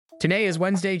Today is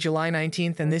Wednesday, July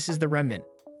 19th, and this is The Remnant.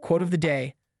 Quote of the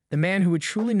day: "The man who would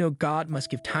truly know God must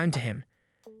give time to him."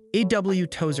 A.W.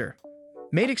 Tozer.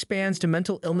 MAID expands to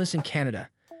mental illness in Canada.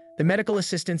 The Medical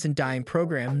Assistance in Dying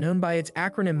program, known by its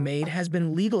acronym MAID, has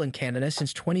been legal in Canada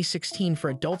since 2016 for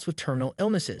adults with terminal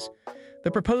illnesses.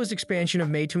 The proposed expansion of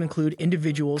MAID to include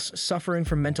individuals suffering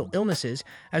from mental illnesses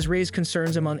has raised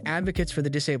concerns among advocates for the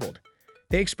disabled.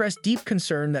 They express deep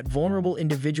concern that vulnerable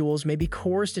individuals may be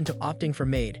coerced into opting for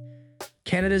MAID.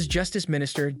 Canada's Justice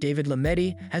Minister, David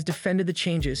Lametti, has defended the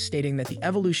changes, stating that the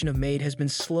evolution of MAID has been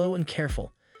slow and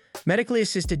careful. Medically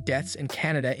assisted deaths in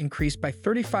Canada increased by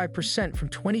 35% from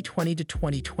 2020 to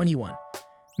 2021.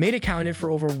 MAID accounted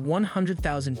for over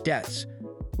 100,000 deaths,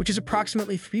 which is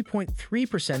approximately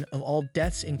 3.3% of all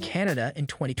deaths in Canada in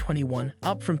 2021,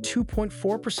 up from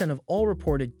 2.4% of all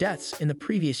reported deaths in the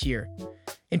previous year.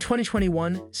 In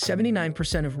 2021,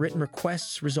 79% of written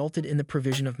requests resulted in the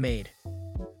provision of MAID.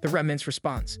 The Remnant's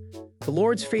response: "The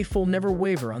Lord's faithful never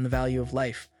waver on the value of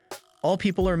life. All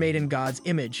people are made in God's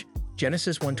image,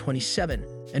 Genesis 1:27,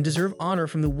 and deserve honor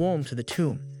from the womb to the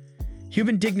tomb.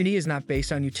 Human dignity is not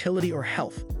based on utility or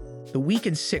health. The weak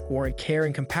and sick warrant care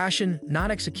and compassion,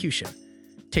 not execution.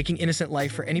 Taking innocent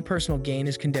life for any personal gain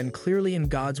is condemned clearly in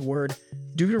God's word,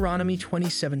 Deuteronomy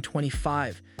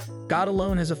 27:25. God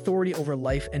alone has authority over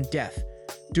life and death,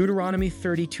 Deuteronomy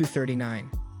 32:39.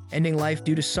 Ending life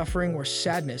due to suffering or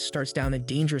sadness starts down a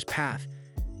dangerous path.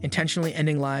 Intentionally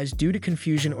ending lives due to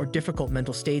confusion or difficult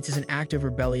mental states is an act of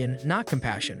rebellion, not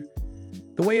compassion.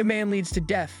 The way of man leads to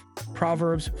death,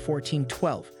 Proverbs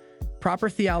 14:12. Proper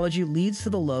theology leads to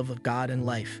the love of God and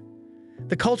life."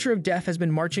 The culture of death has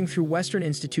been marching through Western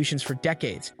institutions for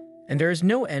decades, and there is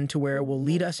no end to where it will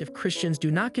lead us if Christians do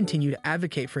not continue to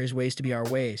advocate for his ways to be our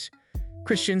ways.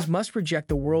 Christians must reject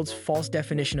the world's false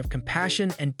definition of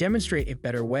compassion and demonstrate a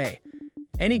better way.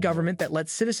 Any government that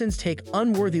lets citizens take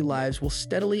unworthy lives will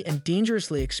steadily and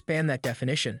dangerously expand that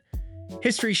definition.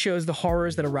 History shows the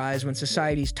horrors that arise when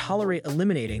societies tolerate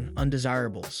eliminating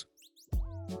undesirables.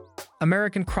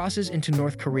 American crosses into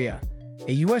North Korea.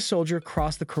 A U.S. soldier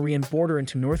crossed the Korean border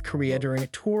into North Korea during a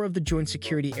tour of the Joint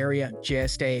Security Area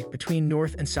 (JSA) between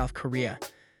North and South Korea.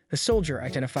 The soldier,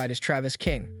 identified as Travis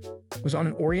King, was on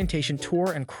an orientation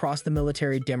tour and crossed the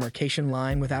military demarcation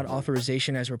line without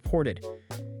authorization as reported.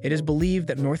 It is believed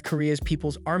that North Korea's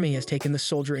People's Army has taken the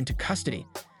soldier into custody.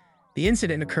 The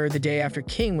incident occurred the day after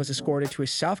King was escorted to a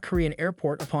South Korean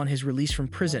airport upon his release from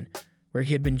prison, where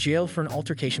he had been jailed for an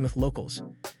altercation with locals.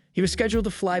 He was scheduled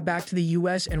to fly back to the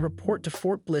U.S. and report to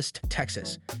Fort Bliss,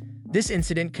 Texas. This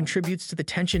incident contributes to the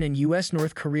tension in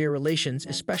U.S.-North Korea relations,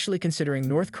 especially considering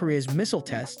North Korea's missile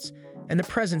tests and the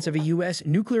presence of a U.S.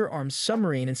 nuclear-armed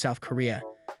submarine in South Korea.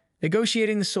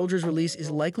 Negotiating the soldier's release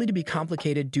is likely to be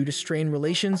complicated due to strained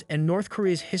relations and North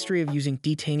Korea's history of using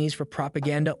detainees for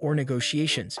propaganda or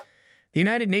negotiations. The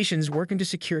United Nations working to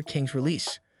secure King's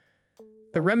release.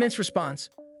 The Remnant's response: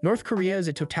 North Korea is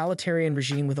a totalitarian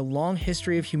regime with a long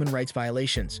history of human rights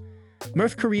violations.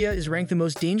 North Korea is ranked the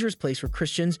most dangerous place for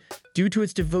Christians due to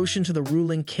its devotion to the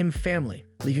ruling Kim family,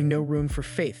 leaving no room for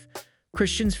faith.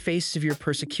 Christians face severe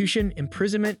persecution,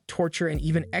 imprisonment, torture, and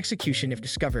even execution if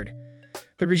discovered.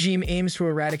 The regime aims to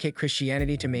eradicate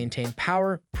Christianity to maintain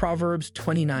power, Proverbs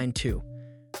 29:2.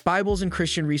 Bibles and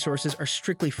Christian resources are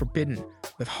strictly forbidden,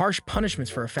 with harsh punishments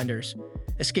for offenders.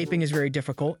 Escaping is very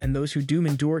difficult, and those who do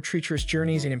endure treacherous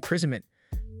journeys and imprisonment.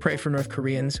 Pray for North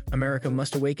Koreans. America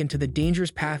must awaken to the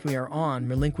dangerous path we are on,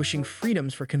 relinquishing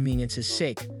freedoms for convenience's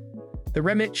sake. The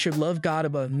Remnant should love God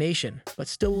above nation, but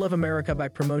still love America by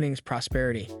promoting its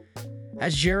prosperity.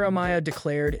 As Jeremiah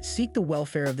declared, "Seek the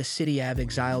welfare of the city I have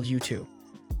exiled you to.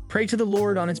 Pray to the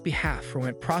Lord on its behalf, for when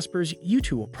it prospers, you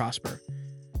too will prosper."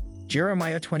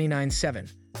 Jeremiah 29:7.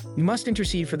 We must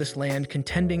intercede for this land,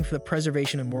 contending for the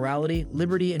preservation of morality,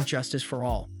 liberty, and justice for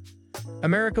all.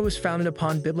 America was founded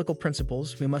upon biblical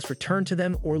principles. We must return to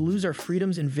them or lose our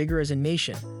freedoms and vigor as a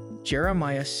nation.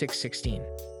 Jeremiah 6:16.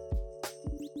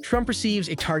 Trump receives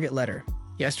a target letter.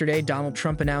 Yesterday, Donald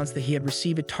Trump announced that he had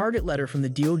received a target letter from the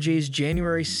DOJ's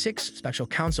January 6 special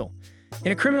counsel.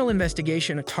 In a criminal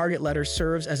investigation, a target letter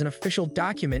serves as an official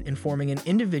document informing an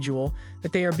individual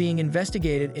that they are being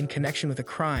investigated in connection with a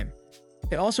crime.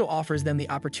 It also offers them the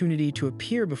opportunity to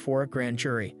appear before a grand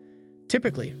jury.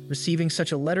 Typically, receiving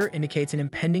such a letter indicates an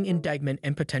impending indictment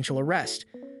and potential arrest.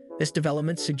 This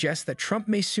development suggests that Trump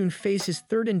may soon face his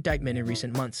third indictment in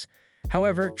recent months.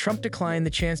 However, Trump declined the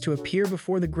chance to appear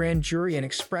before the grand jury and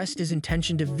expressed his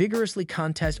intention to vigorously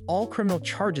contest all criminal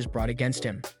charges brought against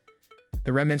him.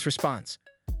 The Remnant's response: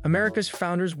 America's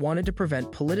founders wanted to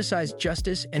prevent politicized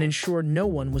justice and ensure no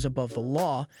one was above the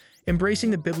law, embracing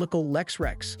the biblical lex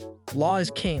rex, law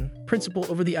is king, principle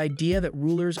over the idea that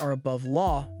rulers are above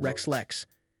law, rex lex.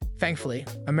 Thankfully,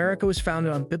 America was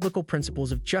founded on biblical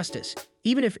principles of justice,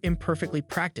 even if imperfectly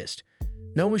practiced.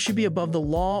 No one should be above the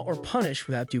law or punished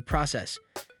without due process.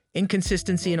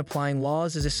 Inconsistency in applying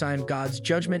laws is a sign of God's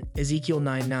judgment, Ezekiel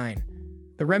 9:9.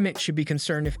 The remnant should be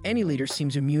concerned if any leader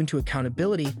seems immune to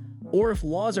accountability or if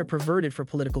laws are perverted for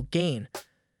political gain.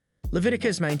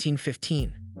 Leviticus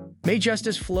 19:15. May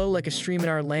justice flow like a stream in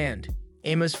our land,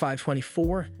 Amos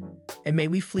 5:24, and may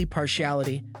we flee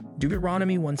partiality,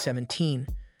 Deuteronomy 1:17.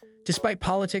 Despite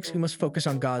politics, we must focus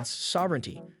on God's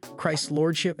sovereignty, Christ's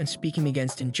lordship, and speaking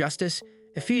against injustice,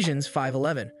 Ephesians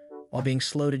 5:11, while being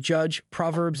slow to judge,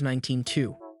 Proverbs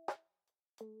 19:2.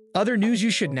 Other news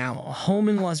you should know: a home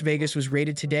in Las Vegas was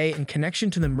raided today in connection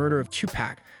to the murder of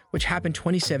Tupac, which happened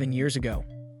 27 years ago.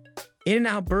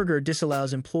 In-N-Out Burger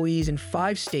disallows employees in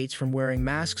 5 states from wearing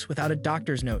masks without a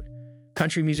doctor's note.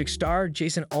 Country music star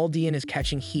Jason Aldean is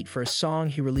catching heat for a song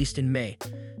he released in May.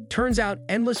 Turns out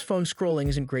endless phone scrolling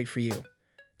isn't great for you.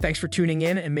 Thanks for tuning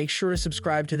in, and make sure to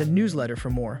subscribe to the newsletter for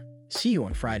more. See you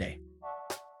on Friday.